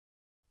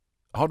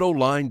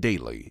AutoLine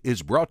Daily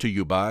is brought to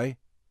you by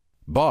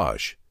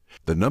Bosch.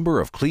 The number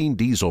of clean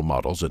diesel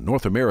models in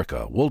North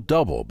America will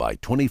double by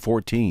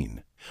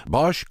 2014.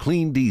 Bosch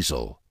Clean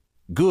Diesel.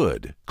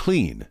 Good,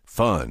 clean,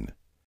 fun.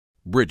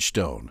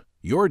 Bridgestone.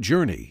 Your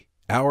journey,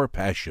 our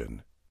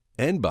passion.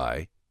 And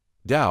by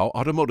Dow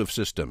Automotive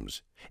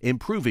Systems.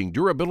 Improving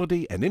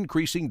durability and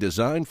increasing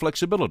design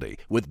flexibility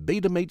with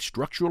Betamate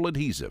structural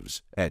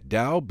adhesives at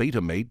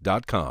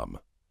dowbetamate.com.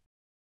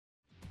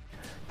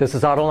 This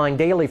is AutoLine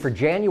Daily for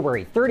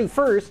January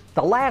 31st,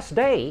 the last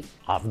day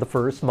of the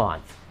first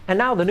month. And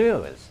now the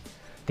news.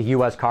 The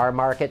U.S. car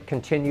market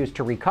continues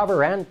to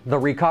recover, and the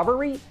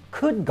recovery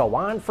could go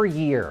on for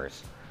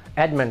years.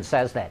 Edmunds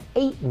says that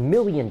 8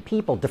 million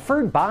people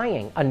deferred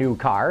buying a new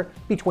car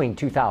between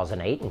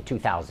 2008 and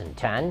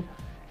 2010,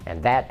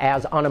 and that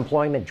as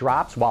unemployment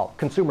drops while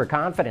consumer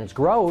confidence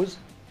grows,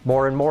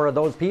 more and more of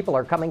those people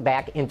are coming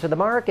back into the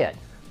market.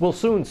 We'll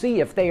soon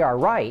see if they are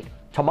right.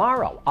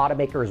 Tomorrow,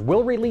 automakers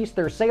will release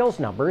their sales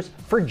numbers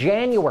for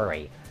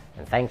January.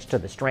 And thanks to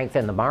the strength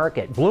in the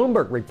market,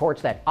 Bloomberg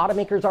reports that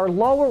automakers are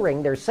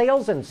lowering their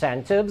sales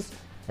incentives,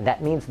 and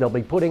that means they'll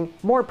be putting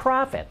more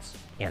profits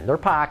in their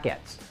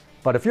pockets.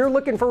 But if you're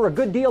looking for a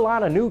good deal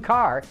on a new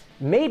car,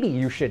 maybe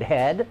you should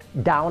head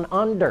down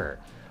under.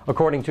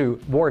 According to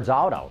Ward's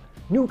Auto,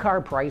 new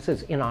car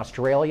prices in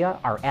Australia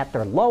are at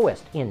their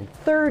lowest in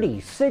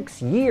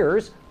 36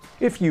 years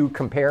if you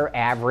compare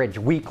average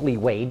weekly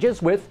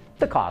wages with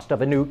the cost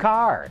of a new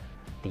car.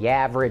 The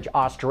average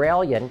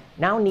Australian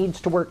now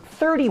needs to work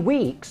 30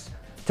 weeks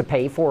to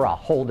pay for a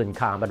Holden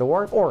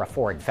Commodore or a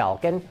Ford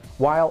Falcon,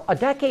 while a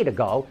decade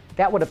ago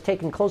that would have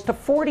taken close to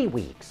 40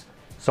 weeks.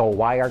 So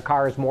why are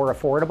cars more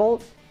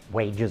affordable?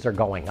 Wages are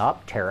going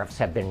up, tariffs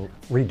have been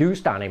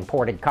reduced on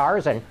imported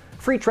cars, and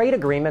free trade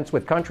agreements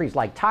with countries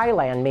like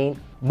Thailand mean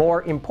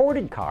more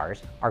imported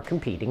cars are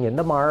competing in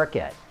the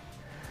market.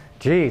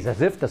 Geez,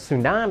 as if the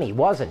tsunami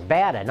wasn't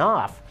bad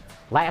enough.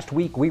 Last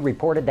week, we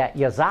reported that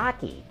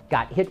Yazaki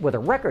got hit with a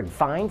record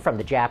fine from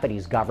the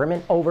Japanese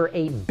government over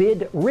a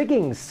bid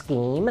rigging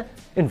scheme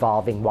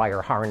involving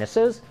wire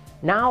harnesses.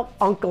 Now,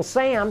 Uncle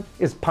Sam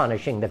is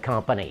punishing the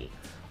company.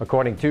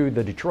 According to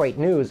the Detroit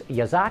News,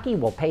 Yazaki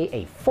will pay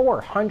a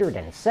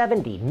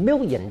 $470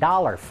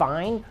 million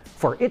fine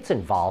for its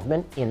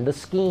involvement in the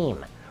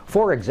scheme.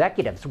 4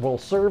 executives will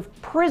serve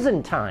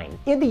prison time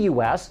in the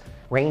U.S.,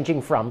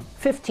 ranging from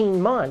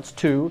 15 months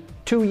to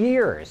 2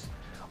 years.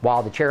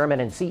 While the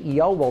chairman and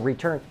CEO will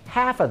return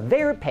half of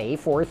their pay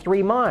for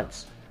 3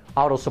 months.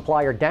 Auto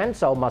supplier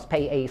Denso must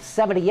pay a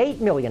 $78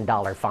 million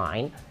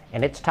fine,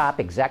 and its top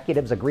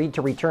executives agreed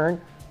to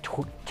return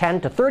 10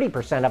 to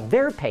 30% of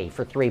their pay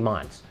for 3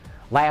 months.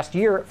 Last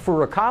year,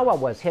 Furukawa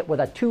was hit with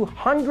a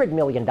 $200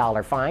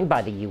 million fine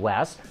by the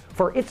U.S.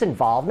 for its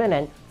involvement,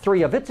 and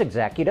 3 of its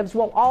executives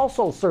will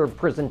also serve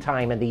prison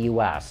time in the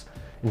U.S.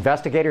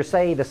 Investigators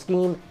say the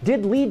scheme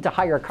did lead to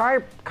higher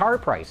car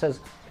prices,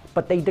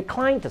 but they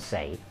declined to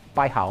say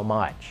by how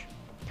much.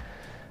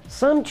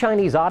 Some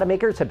Chinese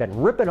automakers have been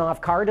ripping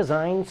off car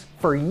designs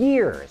for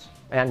years,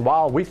 and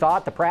while we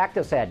thought the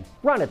practice had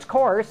run its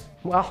course,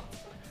 well,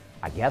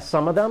 I guess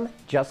some of them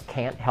just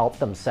can't help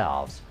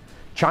themselves.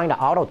 China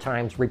Auto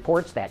Times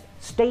reports that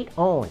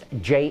state-owned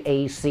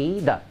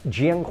JAC, the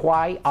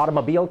Jianghuai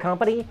Automobile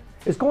Company,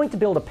 is going to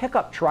build a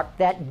pickup truck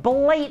that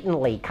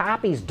blatantly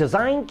copies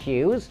design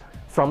cues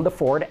from the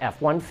Ford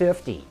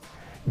F-150.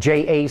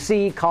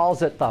 JAC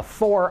calls it the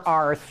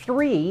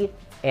 4R3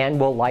 and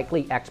will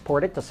likely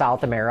export it to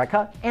South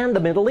America and the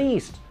Middle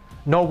East.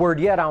 No word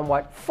yet on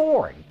what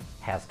Ford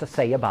has to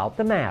say about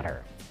the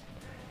matter.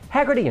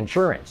 Hagerty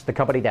Insurance, the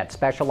company that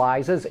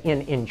specializes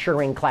in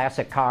insuring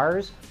classic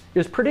cars,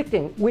 is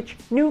predicting which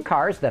new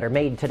cars that are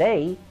made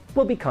today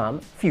will become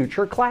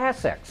future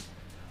classics.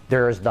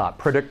 There's the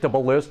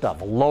predictable list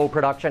of low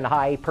production,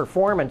 high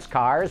performance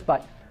cars,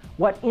 but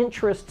what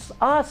interests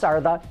us are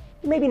the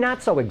maybe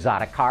not so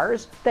exotic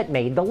cars that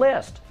made the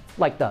list,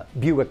 like the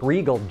Buick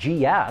Regal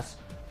GS,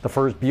 the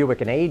first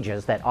Buick in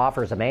ages that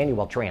offers a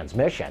manual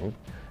transmission.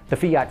 The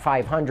Fiat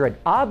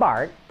 500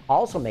 Abarth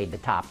also made the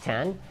top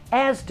 10,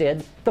 as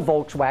did the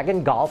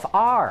Volkswagen Golf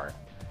R.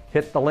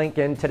 Hit the link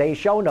in today's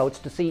show notes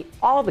to see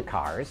all the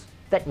cars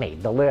that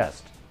made the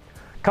list.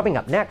 Coming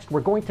up next,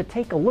 we're going to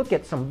take a look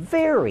at some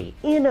very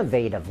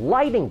innovative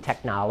lighting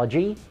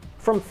technology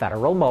from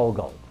Federal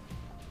Mogul.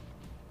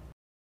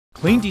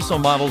 Clean diesel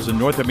models in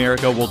North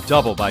America will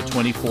double by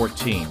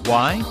 2014.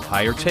 Why?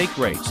 Higher take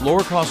rates,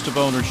 lower cost of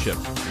ownership,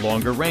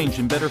 longer range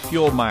and better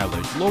fuel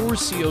mileage, lower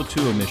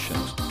CO2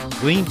 emissions.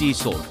 Clean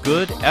diesel,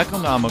 good,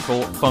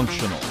 economical,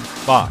 functional.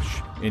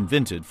 Bosch,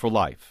 invented for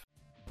life.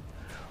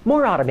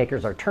 More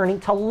automakers are turning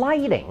to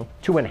lighting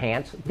to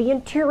enhance the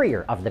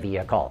interior of the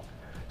vehicle.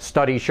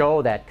 Studies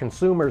show that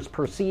consumers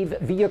perceive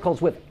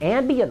vehicles with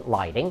ambient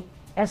lighting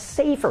as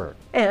safer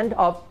and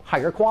of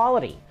higher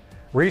quality.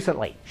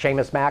 Recently,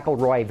 Seamus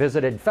McElroy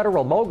visited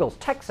Federal Mogul's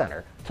Tech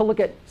Center to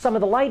look at some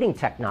of the lighting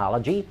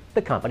technology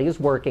the company is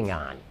working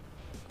on.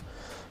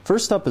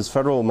 First up is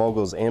Federal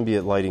Mogul's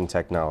ambient lighting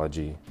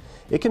technology.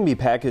 It can be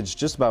packaged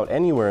just about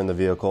anywhere in the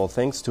vehicle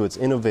thanks to its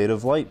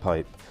innovative light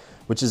pipe.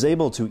 which is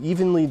able to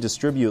evenly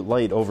distribute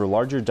light over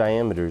larger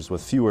diameters with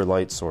fewer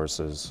light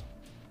sources.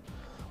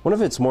 One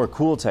of its more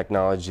cool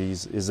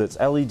technologies is its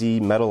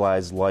LED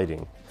metallized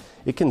lighting.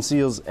 It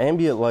conceals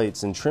ambient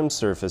lights and trim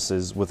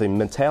surfaces with a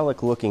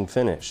metallic-looking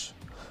finish.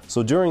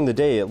 So during the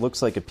day it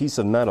looks like a piece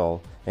of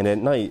metal, and at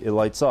night it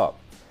lights up.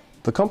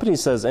 The company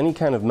says any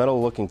kind of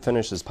metal-looking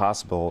finish is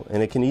possible,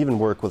 and it can even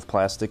work with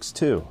plastics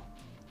too.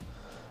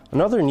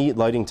 Another neat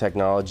lighting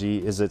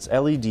technology is its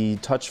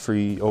LED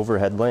touch-free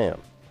overhead lamp.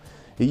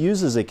 It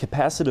uses a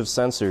capacitive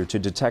sensor to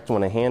detect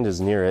when a hand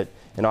is near it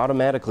and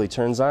automatically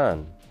turns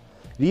on.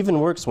 It even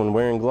works when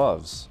wearing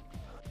gloves.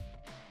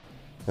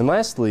 And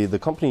lastly, the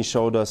company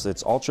showed us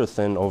its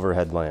ultra-thin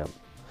overhead lamp.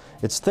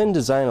 Its thin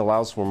design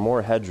allows for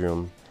more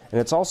headroom,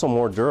 and it's also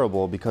more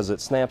durable because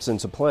it snaps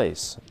into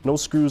place. No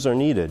screws are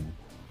needed.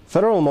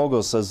 Federal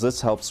Mogul says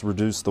this helps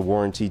reduce the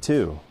warranty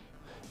too.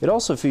 It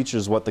also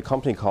features what the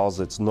company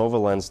calls its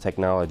NovaLens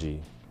technology.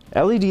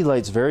 LED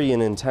lights vary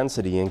in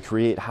intensity and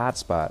create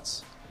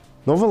hotspots.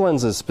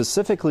 NovaLens is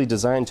specifically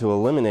designed to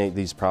eliminate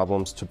these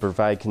problems to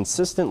provide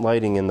consistent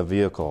lighting in the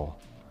vehicle.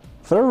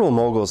 Federal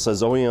Mogul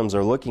says OEMs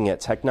are looking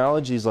at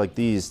technologies like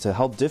these to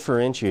help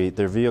differentiate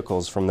their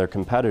vehicles from their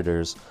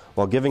competitors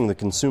while giving the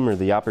consumer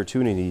the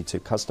opportunity to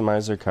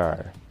customize their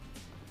car.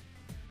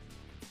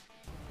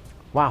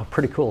 Wow,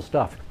 pretty cool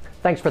stuff.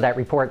 Thanks for that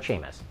report,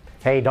 Seamus.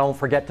 Hey, don't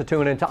forget to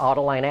tune into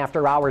Autoline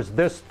After Hours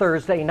this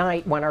Thursday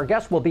night when our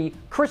guest will be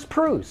Chris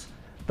Preuss,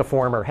 the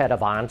former head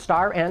of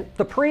OnStar and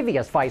the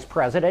previous vice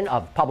president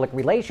of public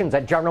relations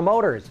at General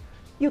Motors.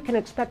 You can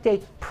expect a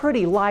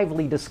pretty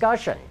lively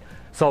discussion.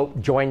 So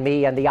join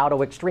me and the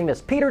auto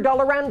extremist Peter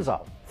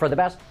DeLorenzo for the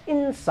best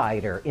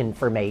insider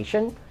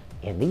information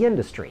in the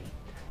industry.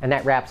 And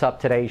that wraps up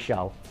today's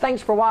show.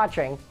 Thanks for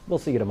watching. We'll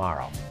see you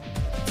tomorrow.